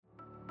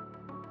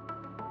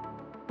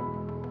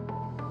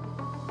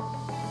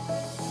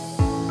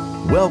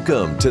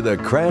Welcome to the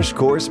Crash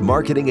Course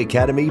Marketing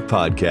Academy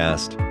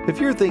podcast. If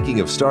you're thinking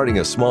of starting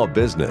a small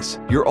business,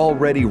 you're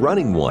already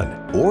running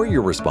one, or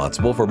you're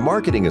responsible for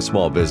marketing a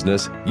small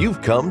business,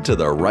 you've come to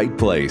the right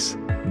place.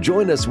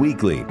 Join us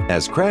weekly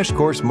as Crash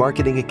Course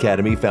Marketing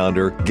Academy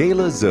founder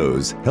Gayla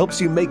Zoz helps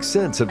you make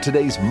sense of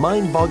today's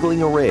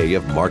mind-boggling array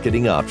of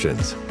marketing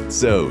options.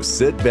 So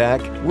sit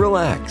back,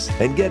 relax,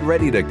 and get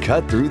ready to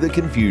cut through the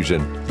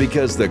confusion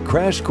because the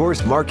Crash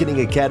Course Marketing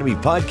Academy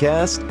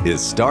podcast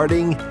is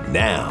starting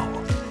now.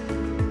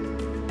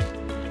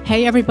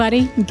 Hey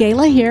everybody,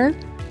 Gayla here.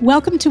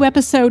 Welcome to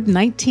episode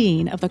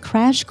 19 of the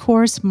Crash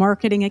Course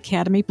Marketing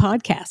Academy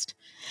podcast.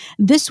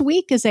 This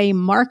week is a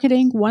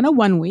Marketing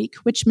 101 week,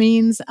 which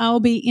means I'll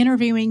be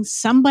interviewing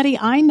somebody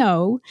I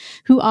know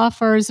who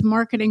offers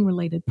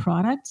marketing-related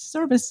products,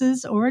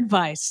 services, or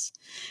advice.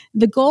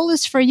 The goal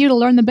is for you to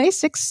learn the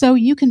basics so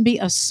you can be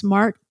a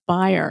smart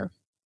buyer.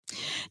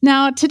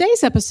 Now,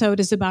 today's episode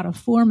is about a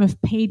form of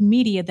paid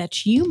media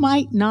that you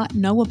might not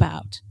know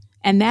about,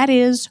 and that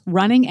is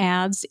running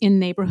ads in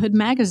neighborhood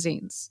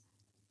magazines.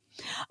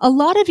 A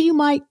lot of you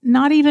might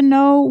not even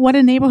know what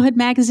a neighborhood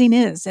magazine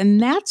is,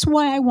 and that's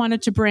why I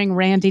wanted to bring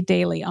Randy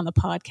Daly on the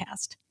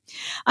podcast.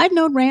 I've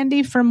known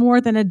Randy for more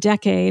than a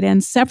decade,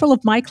 and several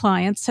of my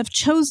clients have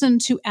chosen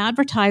to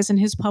advertise in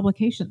his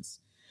publications.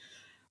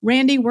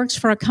 Randy works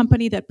for a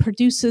company that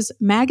produces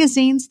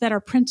magazines that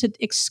are printed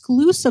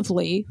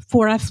exclusively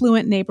for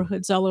affluent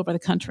neighborhoods all over the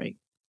country.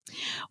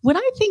 What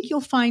I think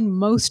you'll find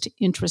most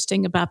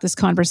interesting about this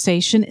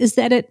conversation is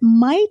that it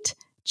might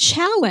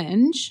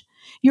challenge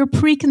your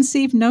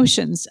preconceived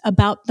notions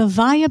about the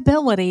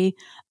viability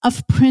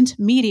of print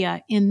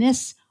media in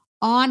this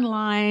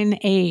online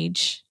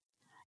age.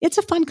 It's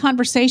a fun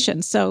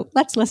conversation, so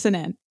let's listen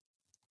in.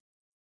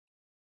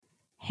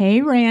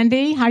 Hey,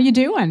 Randy, how you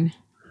doing?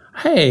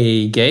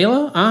 Hey,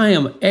 Gayla, I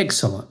am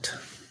excellent.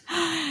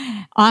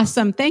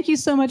 Awesome. Thank you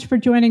so much for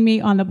joining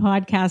me on the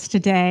podcast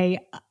today.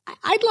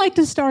 I'd like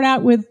to start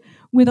out with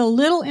a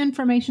little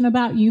information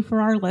about you for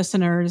our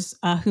listeners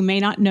who may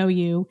not know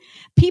you.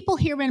 People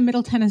here in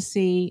Middle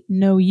Tennessee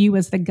know you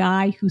as the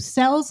guy who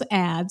sells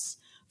ads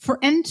for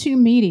N2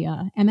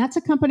 Media, and that's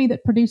a company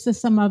that produces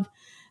some of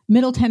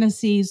Middle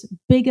Tennessee's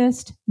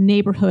biggest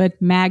neighborhood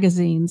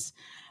magazines.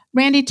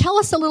 Randy, tell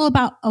us a little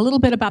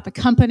bit about the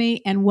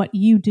company and what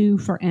you do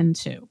for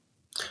N2.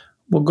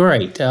 Well,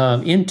 great.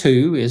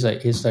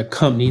 N2 is a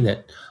company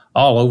that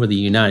all over the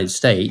United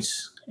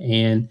States,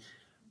 and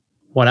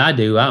what I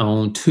do, I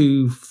own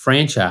two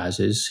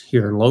franchises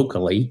here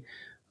locally,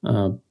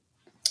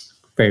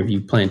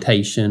 Fairview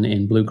Plantation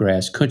and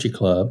Bluegrass Country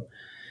Club.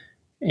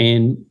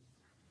 And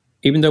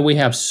even though we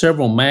have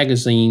several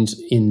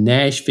magazines in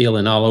Nashville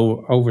and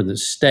all over the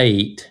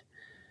state,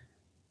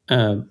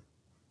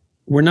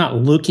 we're not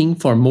looking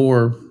for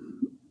more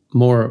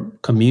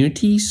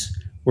communities.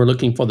 We're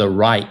looking for the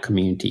right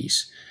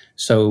communities.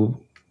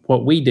 So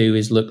what we do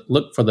is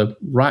look for the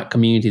right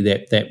community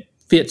that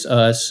fits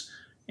us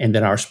and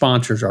that our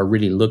sponsors are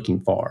really looking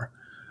for.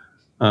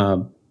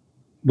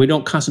 We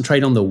don't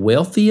concentrate on the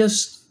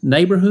wealthiest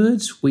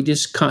neighborhoods. We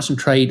just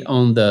concentrate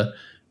on the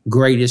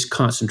greatest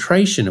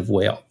concentration of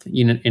wealth.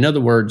 In other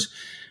words,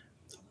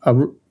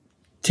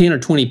 10 or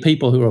 20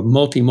 people who are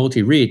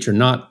multi-rich are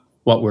not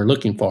what we're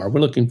looking for. We're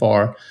looking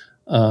for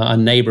a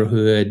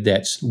neighborhood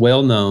that's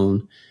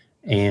well-known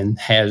and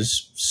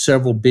has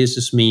several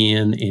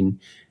businessmen and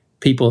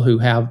people who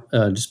have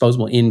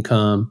disposable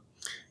income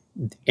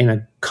and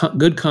a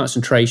good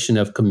concentration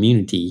of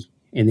community.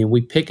 And then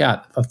we pick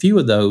out a few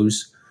of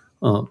those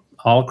all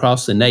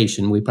across the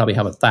nation. We probably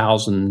have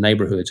 1,000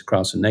 neighborhoods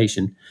across the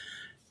nation.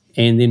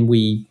 And then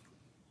we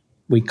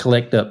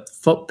collect up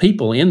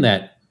people in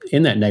that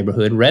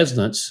neighborhood,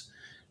 residents,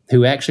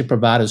 who actually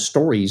provide us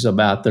stories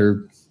about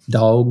their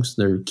dogs,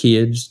 their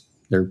kids,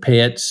 their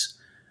pets,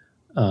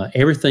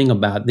 everything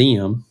about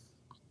them.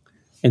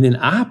 And then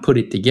I put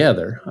it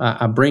together.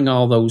 I bring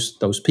all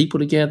those people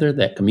together,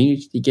 that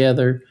community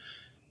together,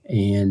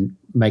 and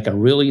make a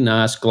really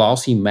nice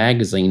glossy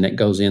magazine that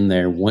goes in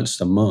there once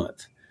a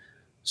month.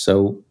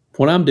 So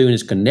what I'm doing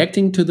is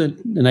connecting to the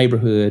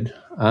neighborhood.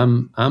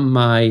 I'm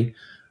my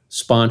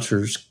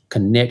sponsor's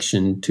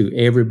connection to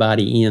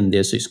everybody in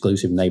this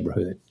exclusive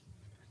neighborhood.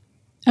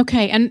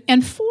 Okay,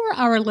 and for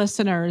our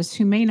listeners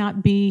who may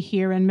not be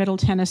here in Middle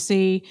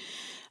Tennessee,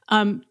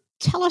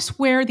 tell us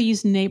where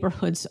these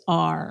neighborhoods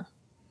are.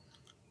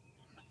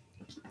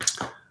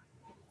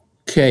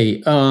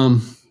 Okay,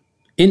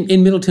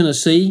 in Middle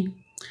Tennessee,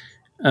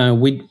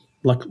 we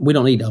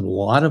don't need a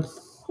lot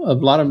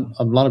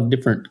of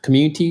different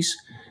communities,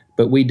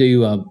 but we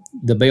do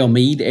the Belle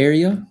Meade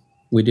area,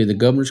 we do the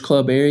Governor's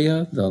Club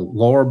area, the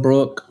Laura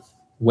Brook,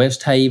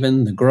 West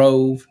Haven, the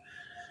Grove.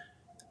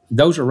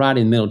 Those are right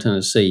in Middle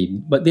Tennessee,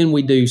 but then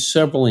we do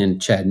several in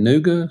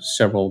Chattanooga,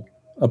 several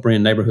upper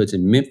end neighborhoods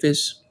in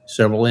Memphis,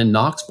 several in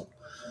Knoxville.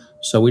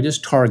 So we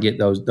just target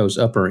those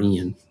upper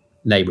end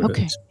neighborhoods.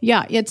 Okay.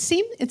 Yeah, it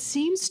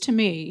seems to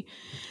me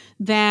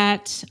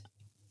that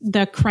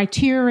the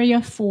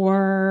criteria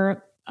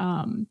for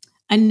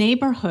a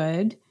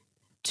neighborhood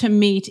to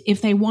meet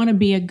if they want to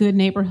be a good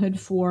neighborhood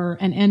for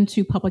an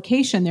N2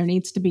 publication. There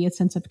needs to be a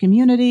sense of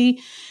community.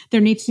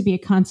 There needs to be a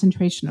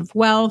concentration of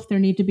wealth. There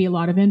need to be a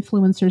lot of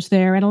influencers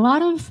there and a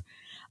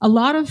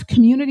lot of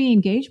community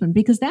engagement,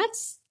 because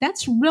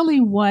that's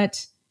really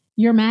what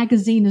your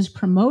magazine is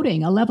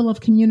promoting, a level of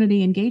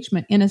community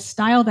engagement in a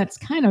style that's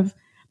kind of,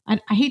 I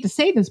hate to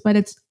say this, but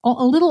it's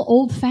a little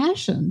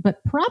old-fashioned,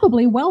 but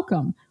probably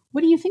welcome.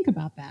 What do you think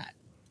about that?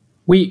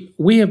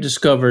 We have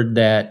discovered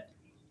that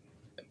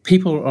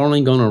people are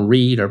only going to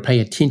read or pay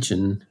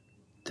attention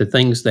to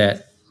things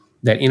that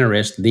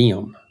interest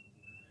them.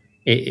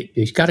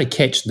 It's got to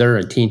catch their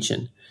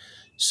attention.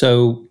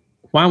 So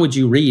why would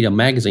you read a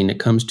magazine that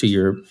comes to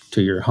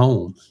your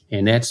home?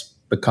 And that's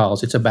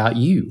because it's about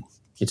you.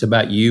 It's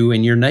about you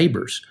and your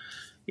neighbors.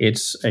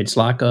 It's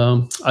like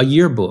a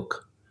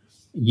yearbook.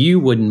 You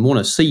wouldn't want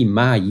to see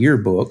my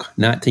yearbook,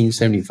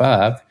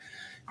 1975.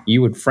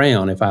 You would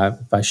frown if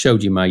I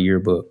showed you my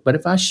yearbook. But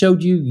if I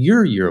showed you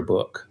your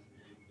yearbook,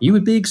 you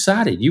would be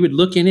excited. You would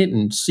look in it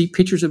and see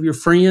pictures of your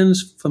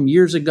friends from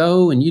years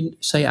ago, and you'd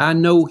say, I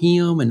know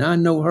him and I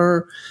know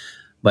her.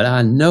 But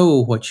I know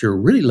what you're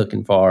really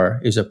looking for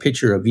is a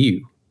picture of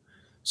you,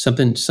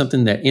 something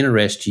that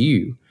interests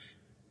you.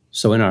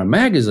 So in our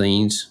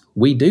magazines,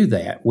 we do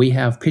that. We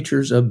have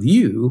pictures of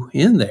you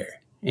in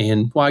there.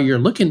 And while you're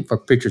looking for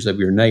pictures of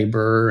your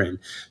neighbor and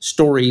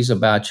stories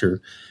about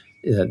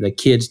the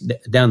kids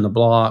down the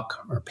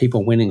block or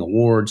people winning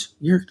awards,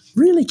 you're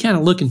really kind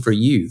of looking for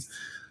you.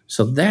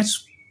 So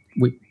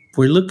we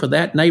look for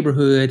that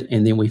neighborhood,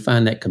 and then we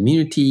find that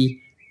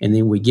community, and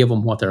then we give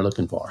them what they're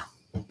looking for.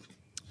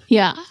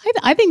 Yeah,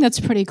 I think that's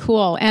pretty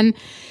cool. And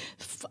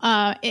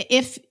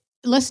if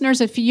listeners,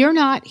 if you're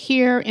not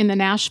here in the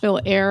Nashville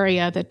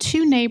area, the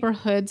two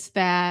neighborhoods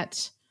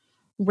that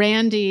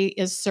Randy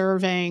is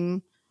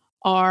serving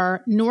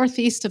are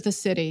northeast of the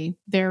city.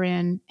 They're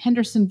in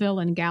Hendersonville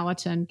and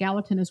Gallatin.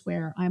 Gallatin is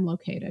where I'm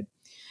located.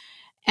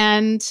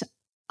 And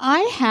I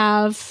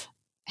have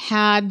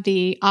had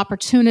the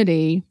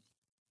opportunity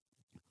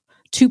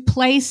to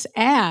place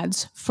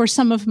ads for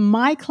some of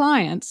my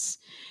clients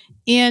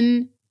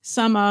in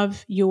some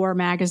of your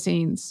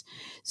magazines.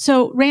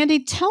 So,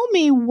 Randy, tell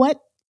me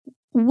what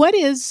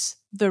is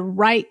the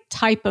right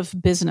type of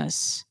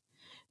business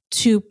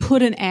to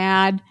put an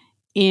ad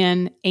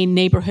in a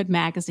neighborhood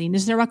magazine?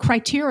 Is there a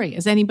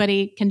criteria?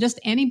 Can just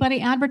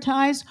anybody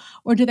advertise,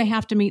 or do they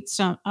have to meet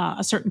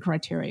a certain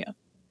criteria?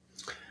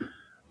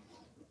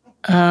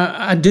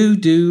 I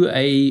do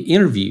a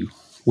interview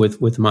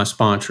with my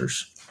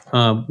sponsors.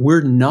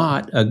 We're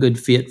not a good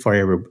fit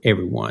for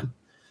everyone.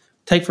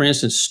 Take, for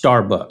instance,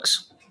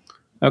 Starbucks.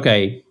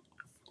 Okay,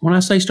 when I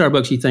say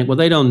Starbucks, you think, well,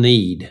 they don't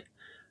need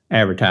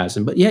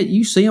advertising. But yet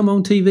you see them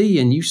on TV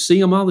and you see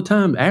them all the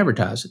time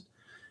advertising.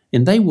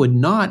 And they would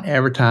not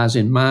advertise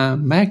in my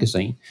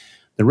magazine.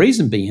 The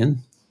reason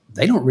being,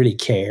 they don't really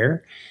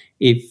care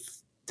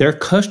if their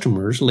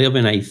customers live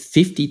in a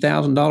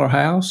 $50,000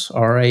 house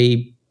or a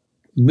 $1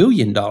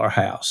 million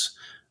house.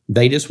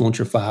 They just want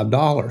your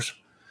 $5.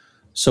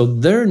 So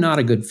they're not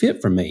a good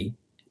fit for me.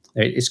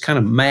 It's kind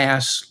of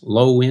mass,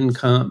 low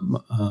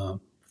income,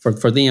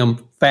 for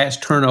them,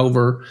 fast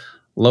turnover,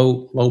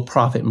 low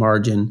profit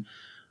margin.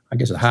 I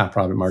guess a high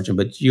profit margin,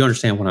 but you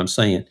understand what I'm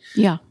saying.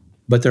 Yeah.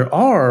 But there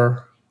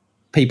are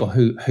people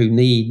who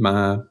need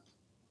my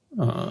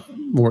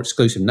more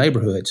exclusive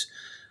neighborhoods.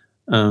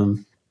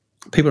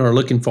 People are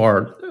looking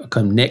for a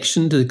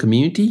connection to the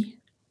community,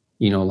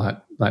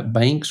 like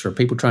banks or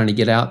people trying to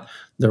get out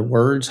their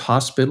words,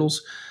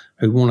 hospitals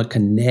who want to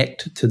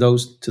connect to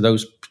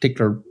those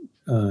particular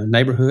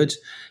neighborhoods.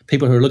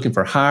 People who are looking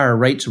for higher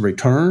rates of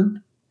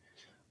return.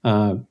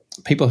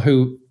 People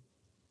who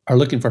are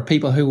looking for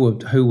people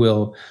who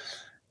will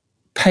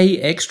pay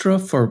extra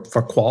for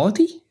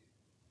quality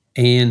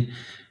and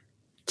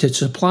to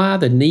supply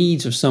the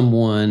needs of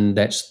someone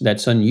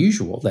that's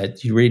unusual,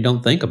 that you really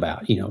don't think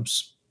about.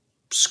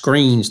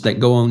 Screens that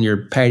go on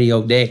your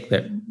patio deck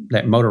that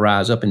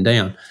motorize up and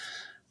down.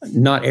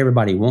 Not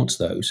everybody wants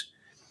those.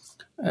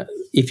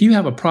 If you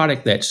have a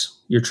product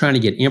you're trying to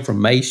get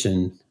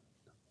information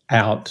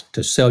out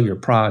to sell your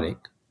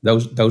product,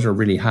 those are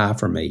really high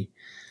for me.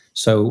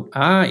 So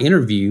I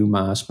interview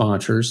my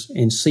sponsors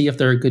and see if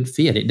they're a good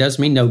fit. It does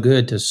me no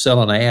good to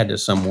sell an ad to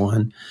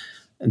someone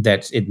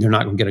they're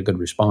not going to get a good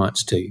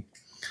response to.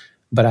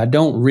 But I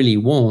don't really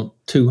want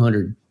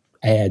 200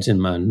 ads in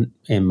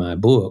my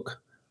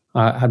book.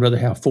 I'd rather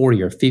have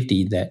 40 or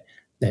 50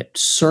 that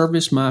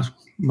service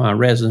my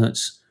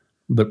residents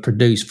but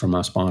produce for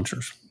my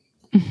sponsors.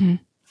 Mm-hmm.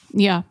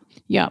 Yeah.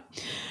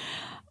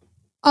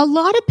 A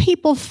lot of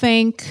people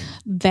think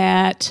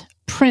that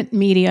print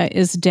media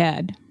is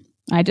dead.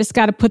 I just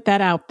got to put that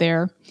out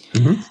there.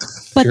 Mm-hmm.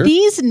 But sure.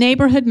 These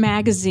neighborhood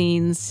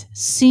magazines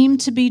seem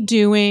to be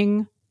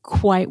doing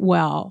quite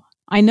well.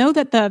 I know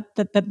that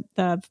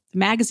the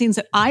magazines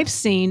that I've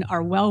seen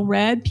are well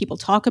read. People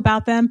talk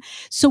about them.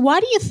 So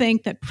why do you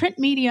think that print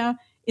media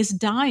is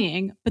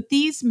dying, but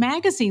these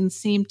magazines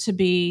seem to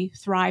be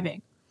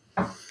thriving?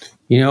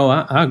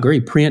 I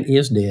agree. Print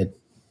is dead.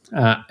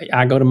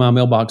 I go to my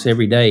mailbox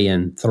every day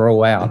and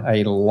throw out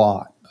a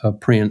lot of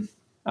print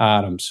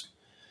items.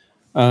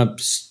 The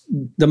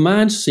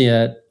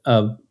mindset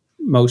of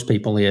most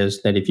people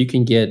is that if you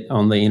can get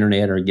on the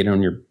internet or get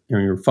on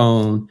your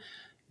phone,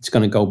 it's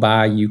going to go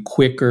by you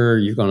quicker.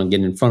 You're going to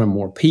get in front of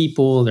more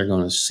people. They're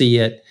going to see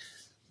it.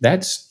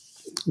 That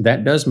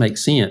does make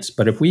sense.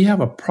 But if we have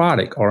a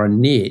product or a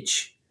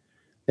niche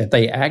that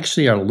they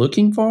actually are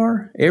looking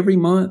for every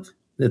month,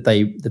 that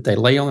they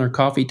lay on their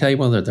coffee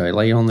table, that they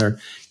lay on their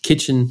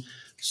kitchen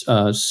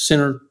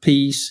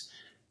centerpiece,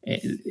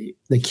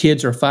 the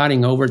kids are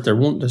fighting over it. They're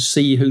wanting to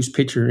see whose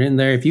picture in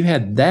there. If you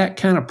had that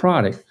kind of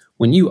product,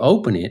 when you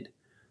open it,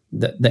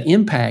 the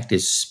impact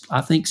is,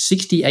 I think,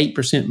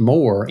 68%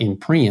 more in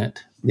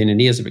print than it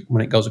is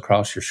when it goes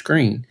across your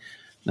screen.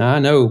 Now, I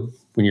know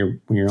when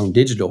you're on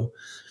digital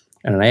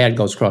and an ad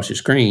goes across your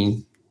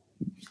screen,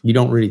 you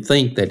don't really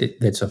think that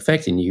that's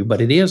affecting you, but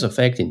it is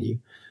affecting you.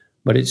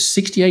 But it's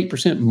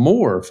 68%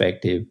 more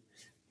effective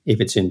if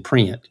it's in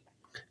print.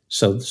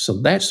 So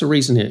that's the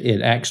reason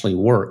it actually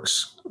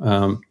works.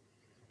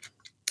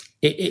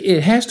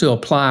 It has to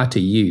apply to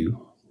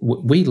you.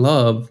 We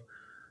love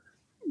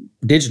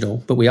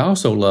digital, but we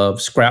also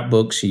love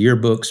scrapbooks,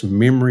 yearbooks,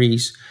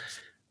 memories.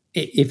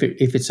 If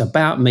it's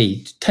about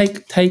me,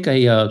 take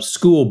a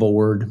school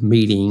board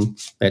meeting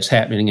that's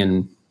happening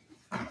in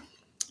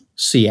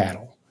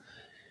Seattle.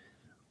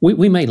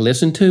 We may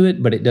listen to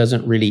it, but it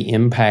doesn't really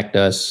impact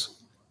us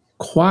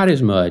quite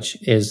as much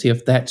as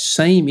if that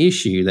same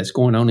issue that's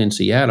going on in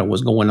Seattle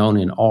was going on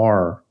in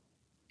our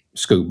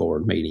school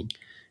board meeting.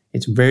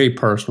 It's very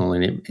personal,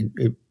 and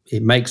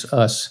it makes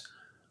us,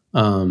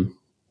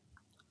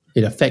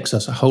 it affects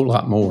us a whole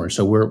lot more.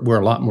 So we're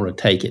a lot more to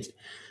take it.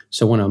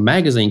 So when a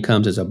magazine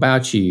comes as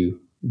about you,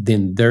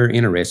 then they're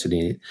interested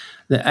in it.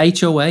 The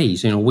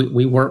HOAs,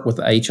 we work with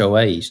the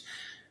HOAs.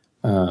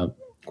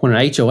 When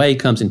an HOA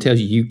comes and tells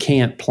you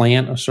can't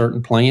plant a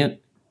certain plant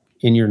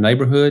in your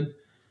neighborhood,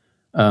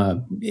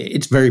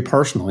 it's very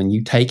personal, and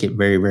you take it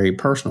very, very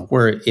personal.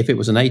 Where if it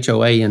was an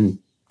HOA in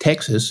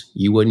Texas,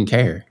 you wouldn't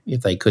care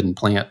if they couldn't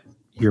plant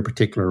your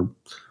particular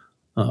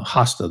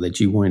hosta that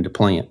you wanted to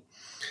plant.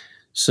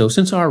 So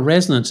since our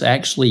residents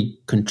actually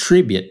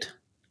contribute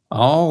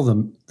all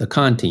the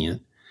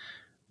content,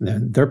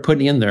 they're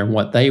putting in there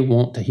what they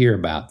want to hear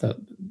about,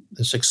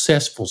 the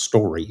successful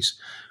stories,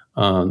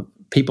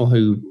 people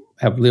who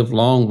have lived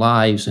long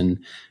lives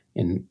and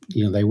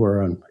they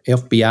were an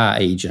FBI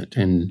agent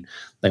and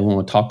they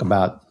want to talk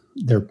about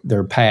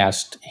their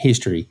past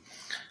history.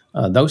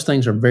 Those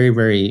things are very,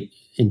 very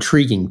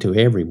intriguing to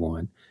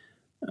everyone.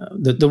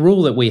 The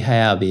rule that we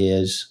have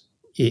is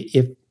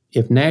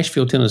if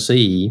Nashville,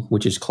 Tennessee,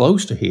 which is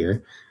close to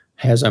here,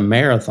 has a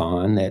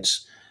marathon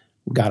that's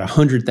got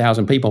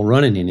 100,000 people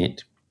running in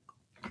it,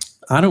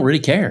 I don't really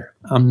care.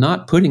 I'm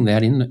not putting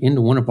that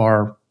into one of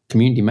our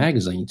community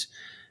magazines.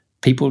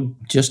 People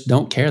just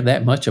don't care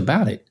that much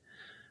about it.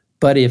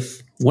 But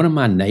if one of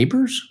my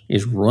neighbors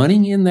is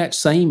running in that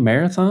same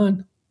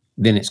marathon,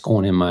 then it's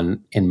going in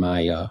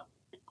my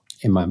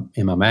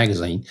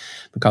magazine,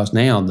 because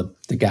now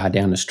the guy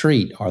down the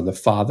street or the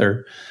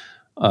father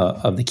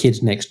of the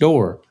kids next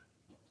door,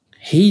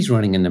 he's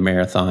running in the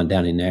marathon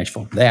down in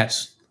Nashville.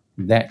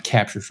 That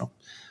captures them.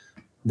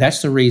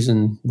 That's the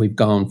reason we've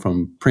gone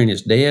from print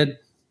is dead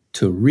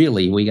to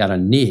really we got a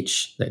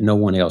niche that no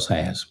one else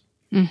has.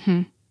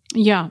 Mm-hmm.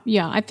 Yeah.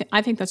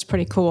 I think that's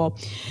pretty cool.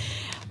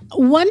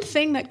 One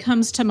thing that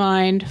comes to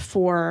mind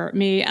for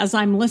me as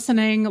I'm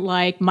listening,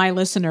 like my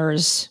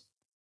listeners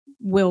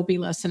will be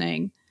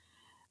listening,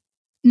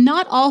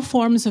 not all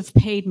forms of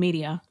paid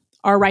media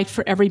are right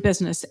for every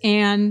business.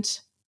 And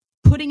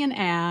putting an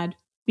ad,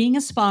 being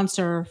a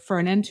sponsor for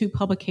an N2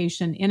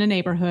 publication in a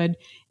neighborhood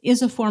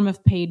is a form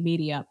of paid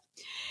media.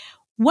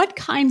 What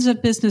kinds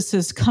of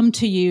businesses come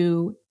to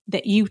you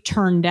that you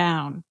turn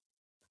down?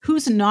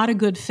 Who's not a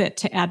good fit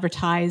to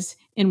advertise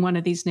in one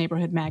of these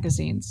neighborhood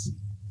magazines?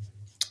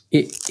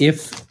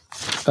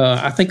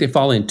 I think they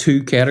fall in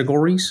two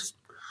categories.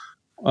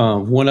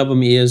 One of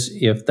them is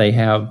if they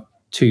have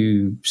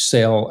to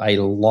sell a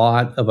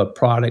lot of a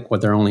product where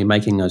they're only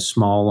making a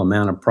small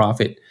amount of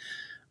profit.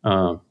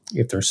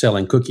 If they're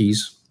selling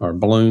cookies or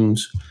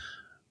balloons,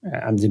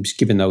 I'm just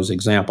giving those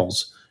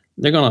examples.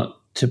 They're going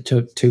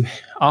to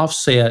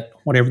offset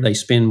whatever they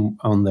spend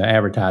on the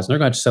advertising. They're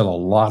going to sell a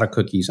lot of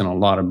cookies and a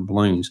lot of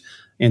balloons,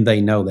 and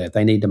they know that.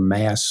 They need to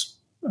mass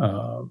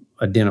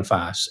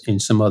identify us in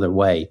some other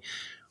way.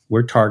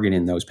 We're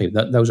targeting those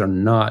people. Those are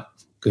not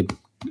good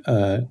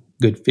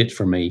fits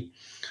for me.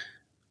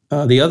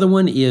 The other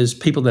one is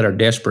people that are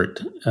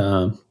desperate.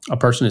 A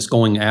person that's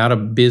going out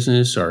of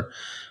business or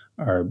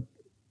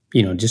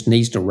just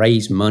needs to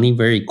raise money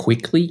very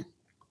quickly.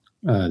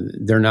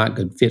 They're not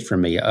good fit for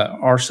me.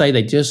 Or say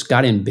they just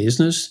got in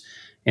business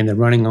and they're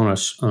running on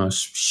a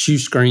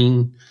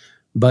shoestring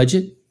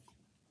budget,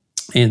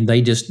 and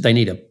they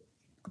need to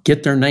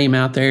get their name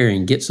out there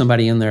and get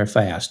somebody in there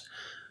fast.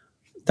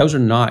 Those are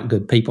not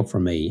good people for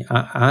me.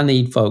 I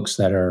need folks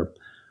that are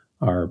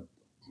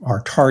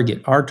our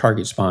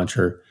target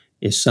sponsor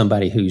is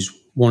somebody who's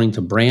wanting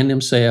to brand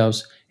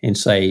themselves and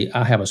say,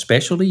 I have a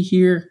specialty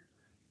here,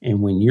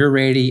 and when you're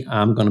ready,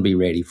 I'm going to be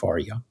ready for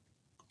you,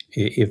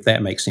 if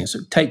that makes sense. So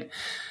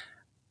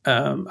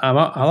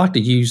I like to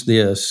use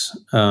this.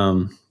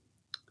 A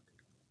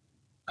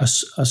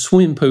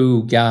swim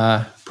pool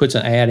guy puts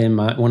an ad in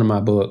one of my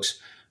books.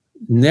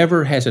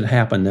 Never has it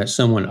happened that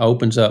someone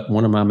opens up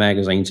one of my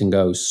magazines and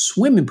goes,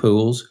 swimming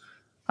pools?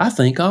 I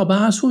think I'll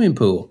buy a swimming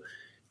pool.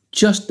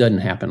 Just doesn't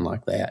happen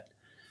like that.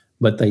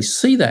 But they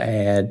see the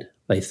ad,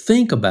 they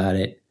think about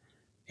it,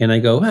 and they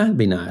go, that'd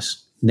be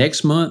nice.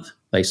 Next month,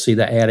 they see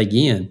the ad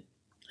again.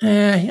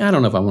 I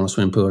don't know if I want a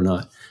swimming pool or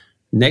not.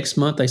 Next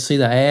month, they see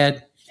the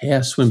ad,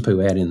 swim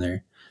pool ad in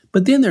there.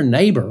 But then their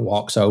neighbor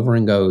walks over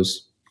and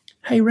goes,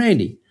 hey,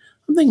 Randy,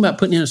 I'm thinking about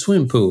putting in a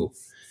swimming pool.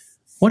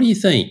 What do you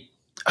think?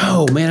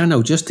 Oh, man, I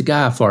know just the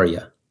guy for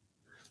you,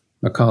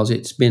 because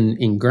it's been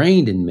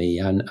ingrained in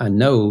me. I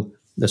know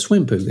the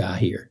swim pool guy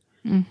here,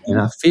 and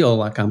I feel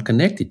like I'm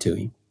connected to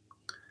him.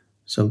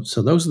 So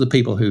those are the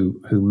people who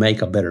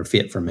make a better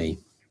fit for me.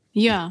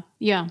 Yeah.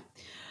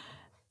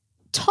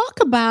 Talk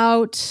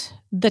about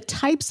the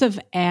types of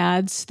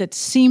ads that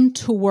seem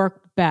to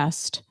work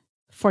best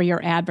for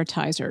your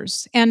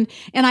advertisers. And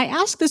I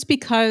ask this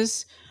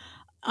because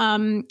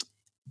I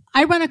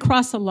run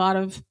across a lot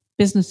of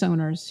business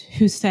owners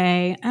who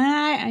say,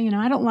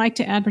 I don't like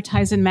to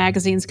advertise in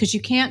magazines because you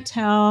can't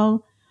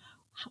tell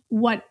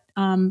what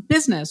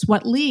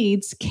what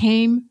leads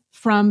came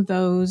from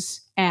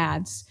those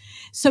ads.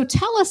 So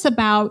tell us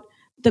about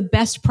the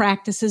best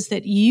practices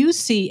that you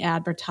see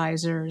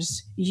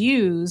advertisers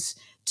use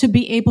to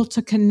be able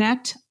to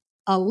connect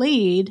a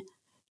lead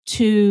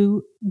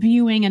to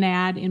viewing an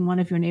ad in one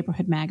of your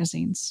neighborhood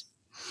magazines.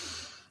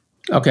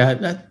 Okay,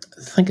 I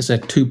think it's a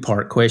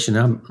two-part question.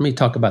 Let me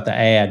talk about the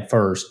ad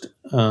first.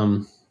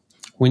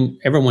 When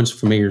everyone's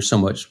familiar so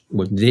much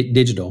with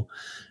digital,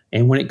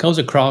 and when it goes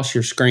across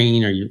your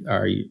screen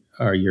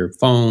or your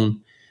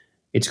phone,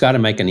 it's got to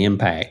make an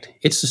impact.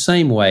 It's the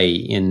same way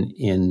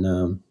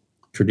in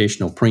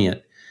traditional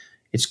print.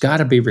 It's got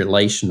to be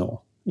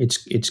relational.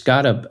 It's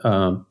got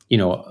to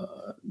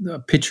a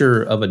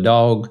picture of a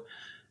dog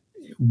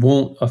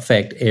won't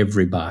affect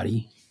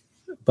everybody,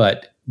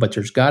 but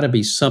there's got to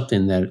be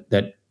something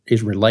that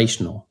is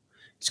relational.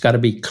 It's got to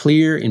be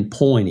clear and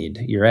pointed.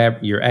 Your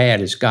ad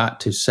has got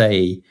to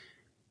say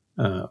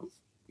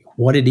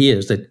what it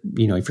is that,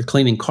 if you're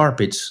cleaning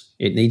carpets,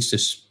 it needs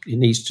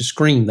to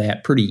scream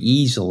that pretty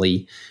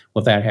easily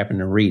without having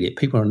to read it.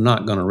 People are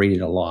not going to read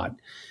it a lot.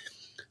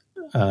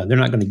 They're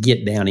not going to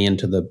get down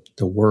into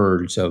the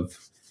words of,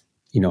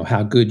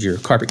 how good your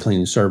carpet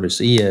cleaning service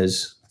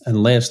is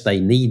unless they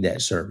need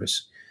that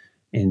service.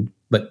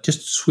 But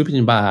just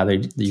sweeping by,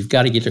 you've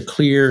got to get a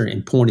clear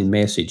and pointed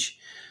message.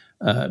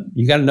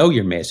 You got to know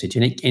your message,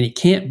 and it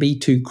can't be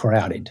too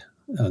crowded.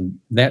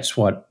 That's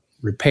what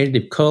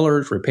repetitive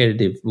colors,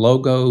 repetitive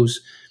logos,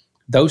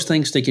 those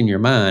things stick in your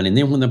mind. And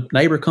then when the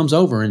neighbor comes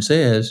over and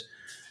says,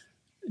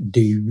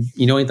 "Do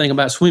you know anything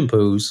about swim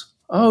pools?"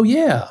 Oh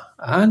yeah,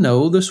 I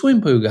know the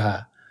swim pool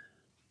guy.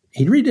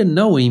 He really didn't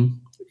know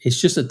him. It's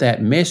just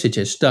that message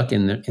has stuck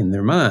in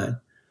their mind.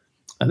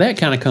 Now that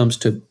kind of comes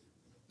to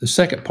the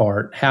second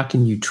part. How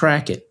can you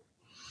track it?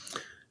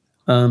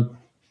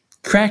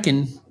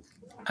 Tracking,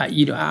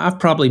 I've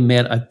probably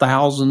met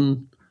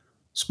 1,000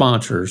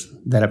 sponsors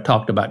that have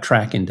talked about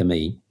tracking to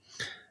me,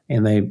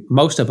 and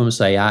most of them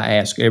say I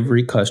ask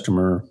every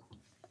customer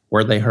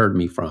where they heard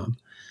me from.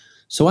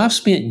 So I've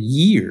spent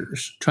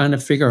years trying to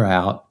figure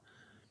out,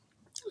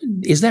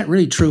 is that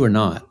really true or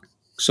not?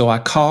 So I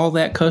call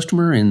that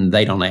customer and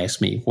they don't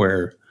ask me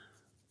where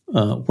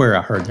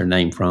I heard their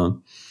name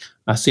from.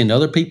 I send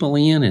other people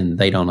in and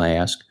they don't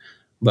ask,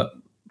 but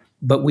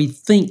we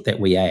think that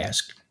we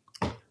ask.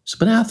 So,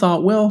 but I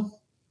thought,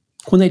 well,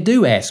 when they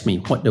do ask me,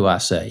 what do I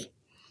say?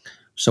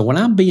 So when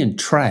I'm being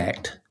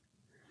tracked,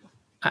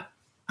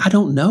 I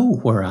don't know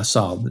where I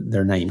saw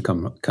their name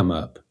come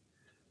up.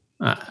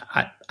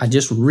 I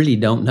just really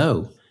don't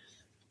know.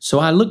 So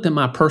I looked at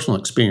my personal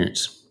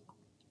experience.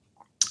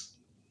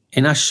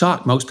 And I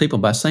shocked most people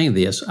by saying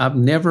this. I've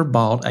never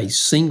bought a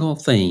single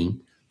thing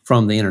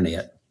from the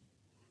internet.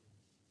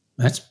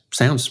 That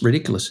sounds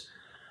ridiculous.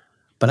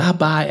 But I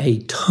buy a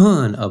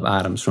ton of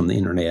items from the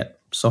internet.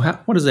 So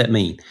what does that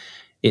mean?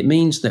 It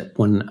means that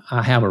when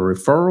I have a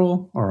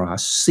referral or I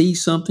see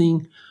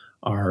something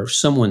or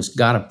someone's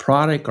got a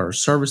product or a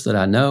service that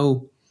I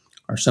know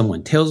or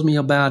someone tells me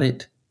about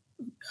it,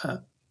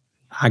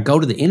 I go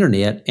to the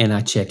internet and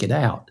I check it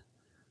out.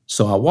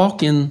 So I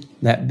walk in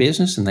that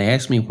business and they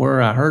ask me where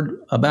I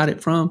heard about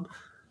it from.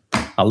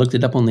 I looked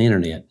it up on the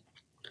internet.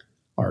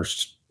 Or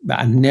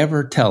I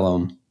never tell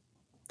them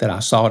that I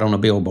saw it on a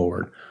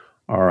billboard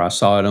or I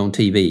saw it on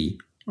TV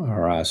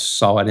or I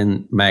saw it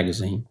in a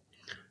magazine.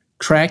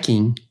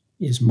 Tracking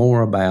is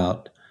more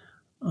about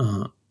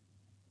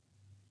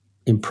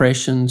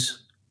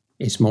impressions.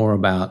 It's more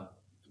about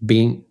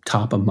being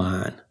top of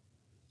mind.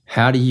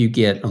 How do you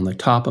get on the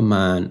top of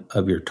mind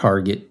of your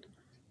target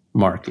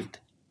market?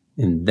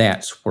 And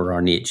that's where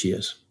our niche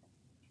is.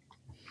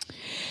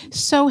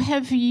 So,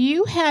 have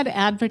you had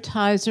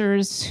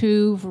advertisers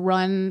who've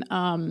run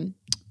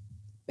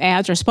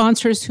ads or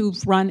sponsors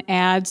who've run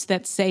ads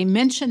that say,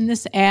 mention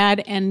this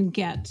ad and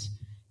get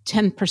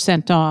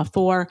 10% off,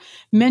 or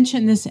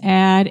mention this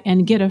ad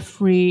and get a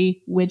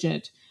free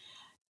widget?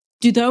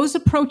 Do those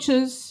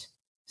approaches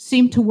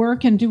seem to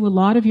work, and do a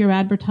lot of your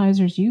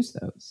advertisers use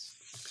those?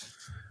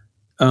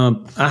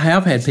 I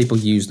have had people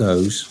use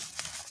those.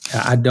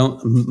 I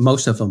don't.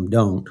 Most of them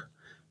don't,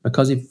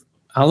 because if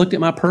I looked at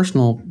my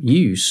personal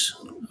use,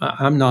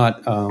 I'm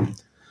not. I'm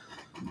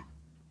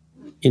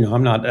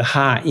not a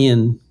high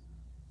end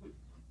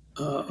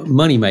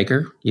money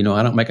maker. I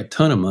don't make a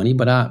ton of money,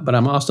 but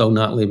I'm also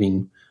not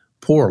living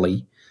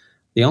poorly.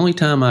 The only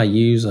time I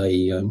use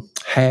a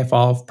half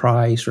off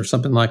price or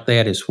something like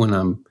that is when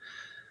I'm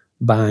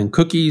buying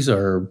cookies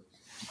or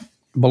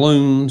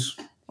balloons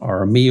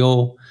or a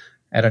meal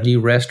at a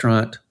new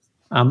restaurant.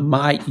 I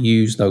might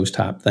use those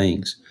type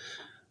things.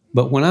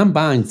 But when I'm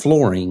buying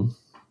flooring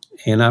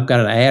and I've got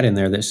an ad in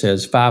there that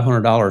says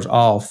 $500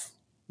 off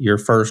your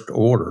first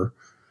order,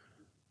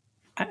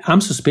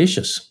 I'm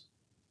suspicious.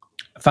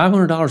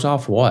 $500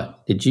 off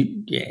what? Did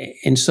you?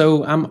 And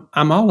so I'm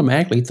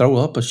automatically throw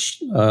up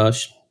a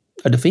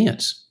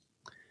defense.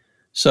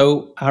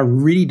 So I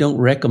really don't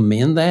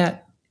recommend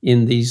that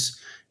in these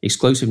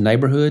exclusive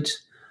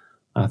neighborhoods.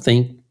 I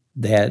think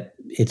that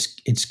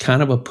it's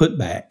kind of a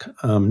putback.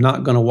 I'm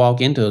not going to walk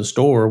into a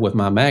store with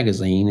my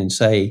magazine and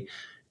say,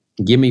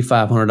 give me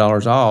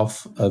 $500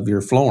 off of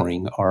your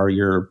flooring or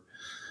your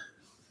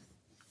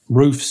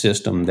roof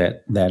system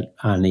that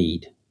I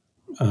need.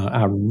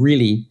 I'm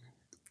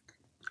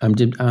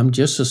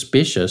just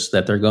suspicious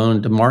that they're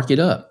going to mark it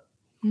up.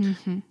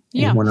 Mm-hmm.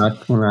 Yeah. And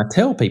when I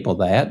tell people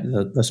that,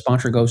 the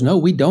sponsor goes, no,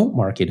 we don't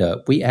mark it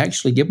up. We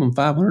actually give them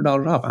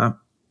 $500 off.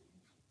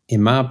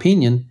 In my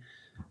opinion,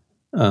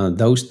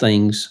 those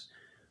things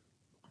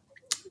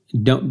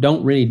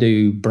don't really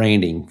do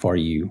branding for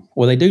you.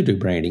 Well, they do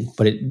branding,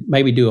 but it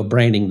maybe do a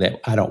branding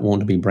that I don't want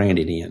to be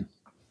branded in.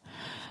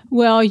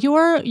 Well,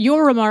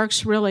 your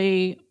remarks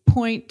really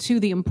point to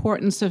the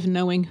importance of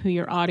knowing who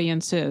your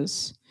audience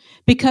is,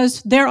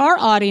 because there are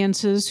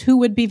audiences who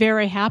would be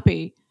very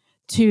happy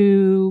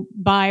to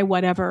buy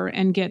whatever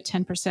and get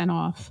 10%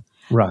 off.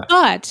 Right.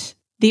 But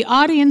the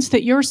audience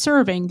that you're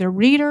serving, the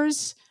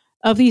readers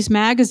of these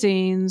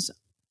magazines,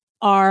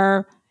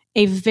 are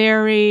a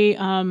very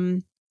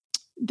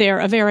they're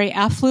a very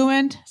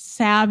affluent,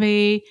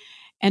 savvy,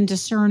 and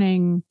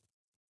discerning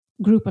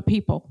group of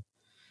people.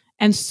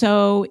 And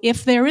so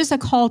if there is a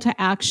call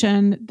to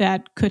action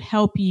that could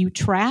help you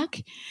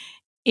track,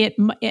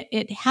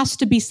 it has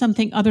to be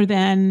something other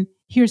than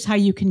here's how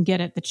you can get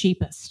it the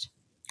cheapest,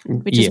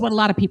 which is what a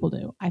lot of people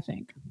do, I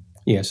think.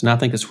 Yes, and I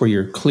think that's where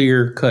your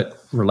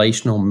clear-cut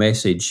relational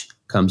message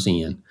comes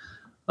in.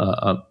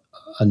 A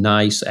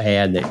nice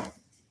ad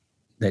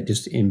that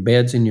just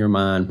embeds in your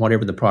mind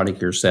whatever the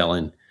product you're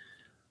selling.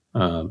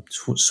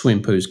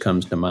 Swim poos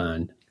comes to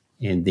mind,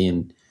 and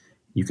then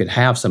you could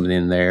have something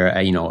in there.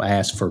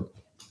 Ask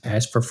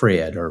for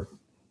Fred,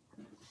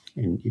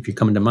 and if you're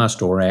coming to my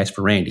store, ask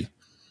for Randy,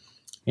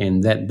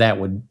 and that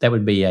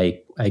would be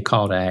a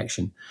call to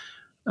action.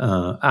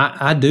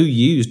 I do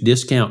use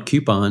discount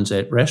coupons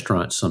at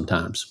restaurants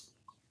sometimes,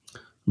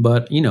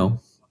 but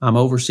I'm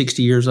over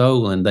 60 years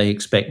old, and they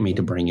expect me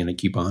to bring in a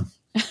coupon.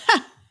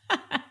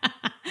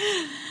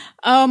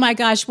 Oh my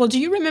gosh! Well, do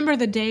you remember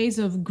the days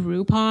of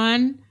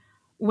Groupon?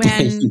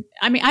 When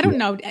I don't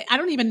know. I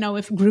don't even know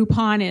if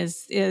Groupon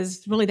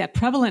is really that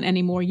prevalent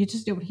anymore. You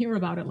just don't hear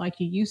about it like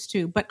you used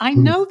to. But I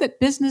know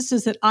that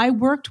businesses that I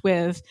worked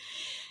with,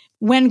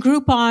 when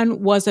Groupon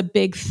was a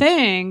big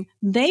thing,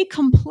 they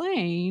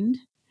complained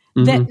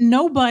that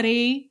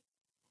nobody,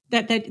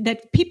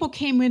 that people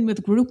came in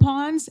with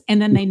Groupons and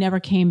then they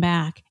never came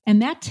back.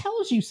 And that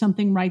tells you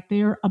something right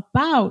there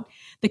about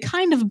the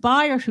kind of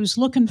buyer who's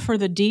looking for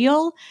the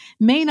deal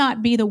may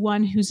not be the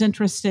one who's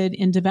interested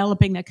in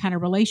developing that kind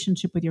of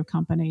relationship with your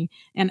company.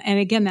 And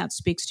again, that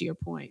speaks to your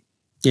point.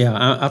 Yeah,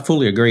 I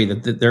fully agree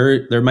that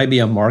there may be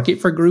a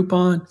market for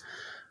Groupon,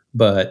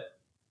 but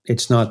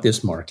it's not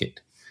this market.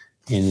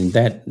 And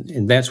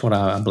that's what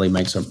I believe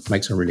makes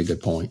a really good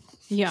point.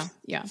 Yeah.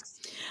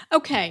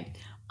 Okay.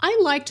 I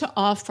like to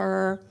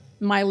offer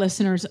my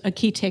listeners a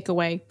key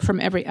takeaway from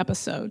every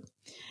episode.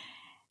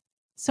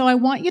 So I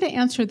want you to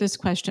answer this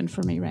question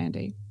for me,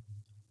 Randy.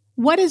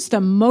 What is the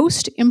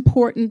most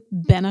important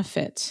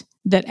benefit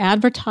that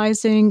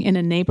advertising in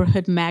a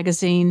neighborhood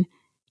magazine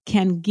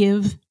can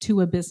give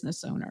to a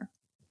business owner?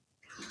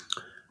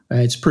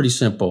 It's pretty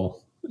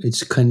simple.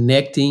 It's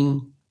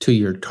connecting to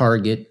your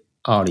target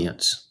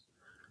audience,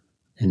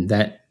 and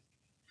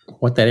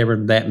whatever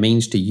that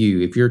means to you.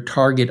 If your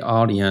target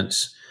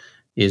audience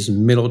is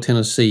Middle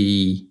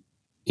Tennessee,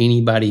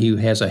 anybody who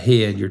has a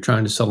head, you're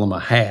trying to sell them a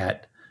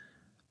hat,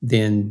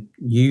 then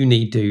you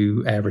need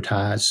to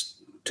advertise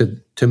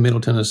to Middle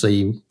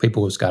Tennessee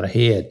people who's got a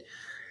head.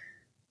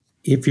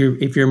 If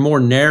you're more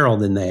narrow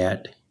than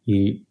that,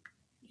 you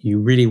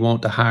really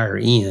want to hire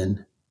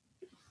in,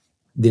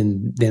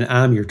 then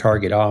I'm your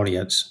target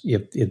audience.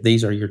 If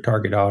these are your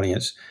target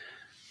audience,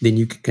 then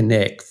you can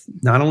connect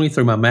not only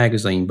through my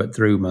magazine, but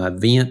through my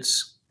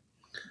events,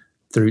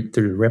 through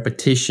the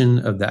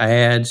repetition of the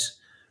ads.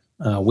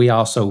 We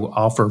also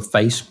offer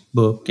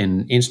Facebook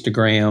and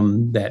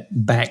Instagram that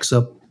backs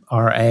up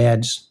our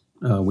ads.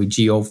 We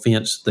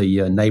geofence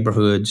the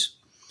neighborhoods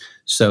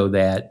so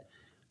that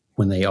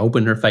when they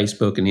open their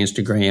Facebook and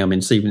Instagram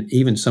and see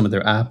even some of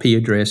their IP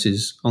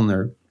addresses on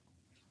their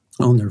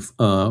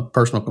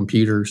personal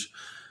computers,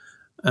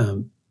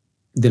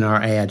 then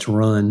our ads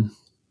run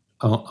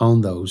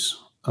on those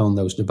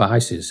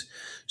devices.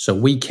 So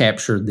we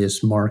capture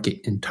this market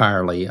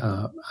entirely.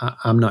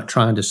 I'm not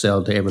trying to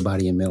sell to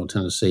everybody in Middle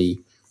Tennessee.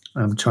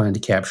 I'm trying to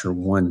capture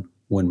one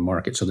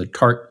market. So the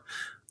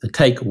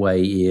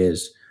takeaway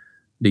is,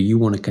 do you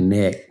want to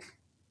connect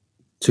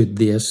to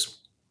this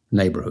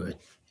neighborhood?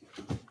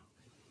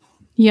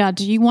 Yeah.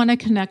 Do you want to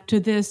connect to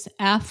this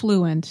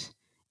affluent,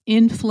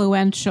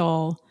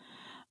 influential,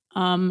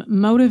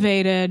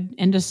 motivated,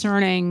 and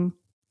discerning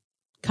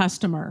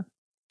customer?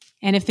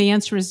 And if the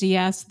answer is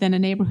yes, then a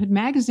neighborhood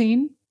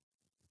magazine,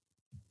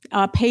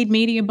 paid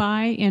media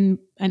buy in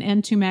an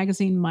N2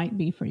 magazine might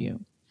be for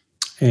you.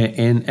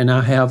 And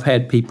I have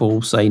had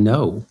people say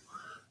no,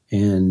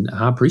 and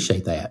I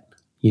appreciate that,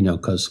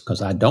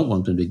 because I don't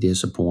want them to be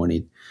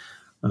disappointed,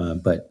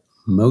 but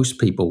most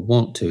people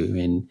want to.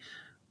 And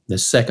the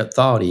second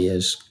thought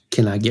is,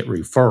 can I get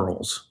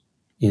referrals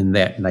in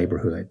that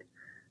neighborhood?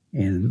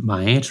 And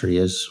my answer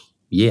is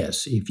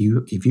yes. If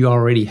you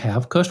already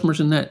have customers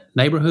in that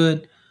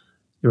neighborhood,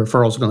 the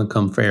referrals are going to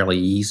come fairly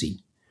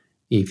easy.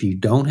 If you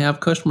don't have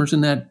customers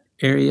in that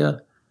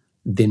area,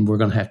 then we're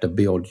going to have to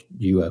build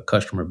you a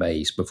customer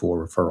base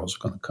before referrals are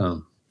going to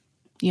come.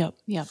 Yep.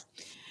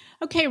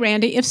 Okay,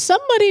 Randy, if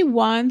somebody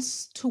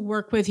wants to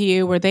work with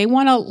you or they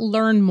want to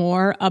learn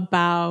more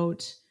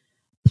about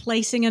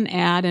placing an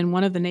ad in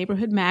one of the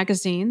neighborhood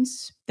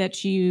magazines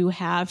that you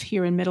have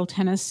here in Middle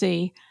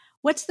Tennessee,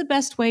 what's the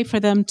best way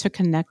for them to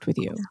connect with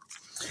you?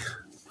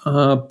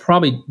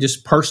 Probably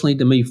just personally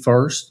to me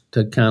first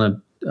to kind of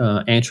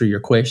answer your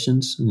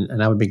questions,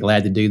 and I would be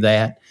glad to do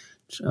that.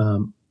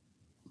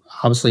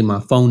 Obviously, my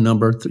phone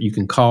number, you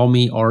can call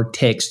me or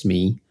text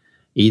me.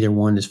 Either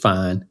one is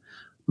fine.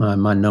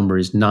 My number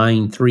is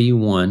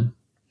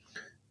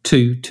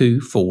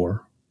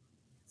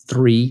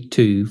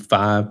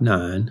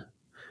 931-224-3259.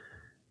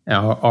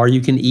 Or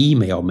you can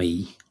email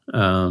me.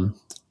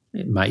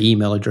 My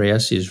email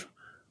address is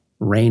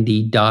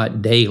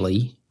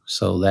randy.daly.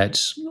 So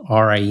that's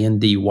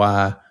RANDY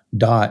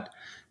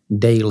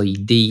Daly,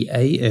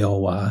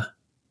 DALY,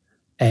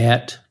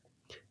 at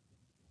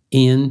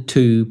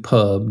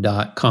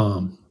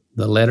n2pub.com.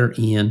 The letter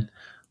N,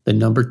 the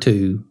number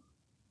 2,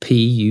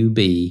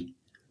 PUB.com.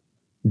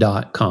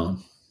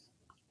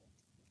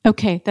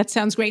 Okay, that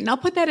sounds great. And I'll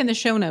put that in the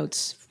show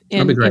notes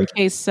in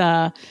case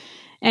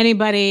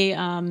anybody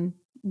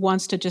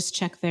wants to just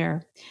check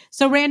there.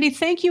 So Randy,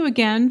 thank you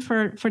again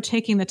for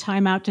taking the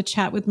time out to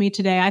chat with me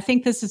today. I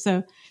think this has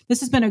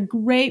been a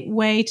great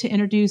way to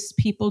introduce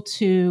people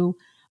to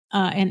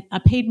a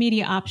paid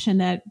media option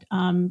that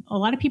a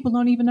lot of people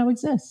don't even know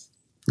exists.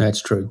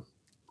 That's true.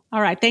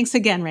 All right. Thanks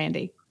again,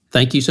 Randy.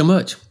 Thank you so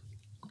much.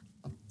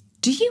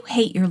 Do you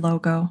hate your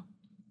logo?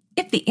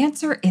 If the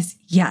answer is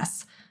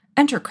yes,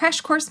 enter Crash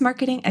Course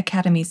Marketing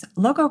Academy's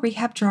Logo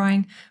Rehab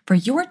Drawing for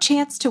your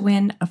chance to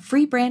win a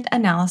free brand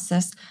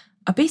analysis,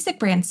 a basic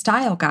brand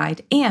style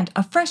guide, and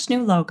a fresh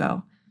new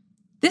logo.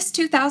 This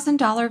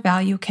 $2,000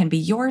 value can be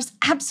yours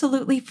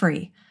absolutely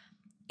free.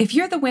 If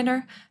you're the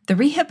winner, the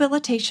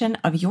rehabilitation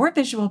of your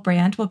visual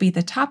brand will be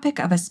the topic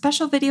of a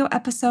special video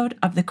episode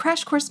of the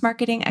Crash Course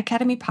Marketing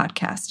Academy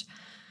podcast.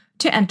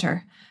 To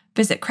enter,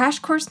 visit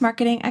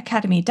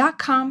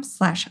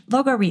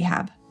crashcoursemarketingacademy.com/logo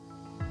rehab.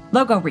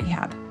 Logo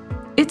Rehab.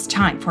 It's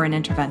time for an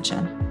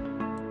intervention.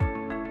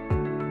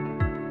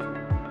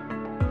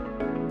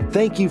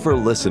 Thank you for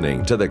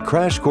listening to the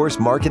Crash Course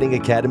Marketing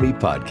Academy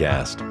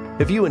podcast.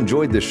 If you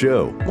enjoyed the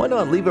show, why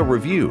not leave a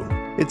review?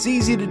 It's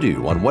easy to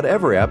do on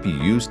whatever app you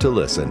use to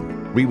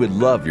listen. We would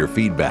love your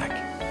feedback.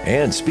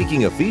 And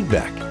speaking of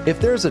feedback,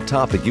 if there's a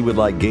topic you would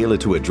like Gayla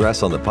to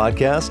address on the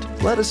podcast,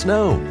 let us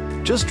know.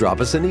 Just drop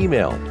us an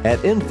email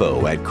at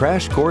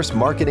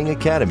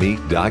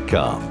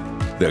info@crashcoursemarketingacademy.com.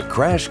 The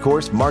Crash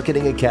Course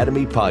Marketing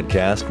Academy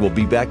podcast will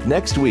be back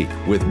next week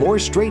with more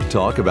straight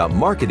talk about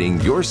marketing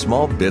your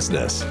small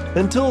business.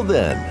 Until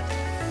then,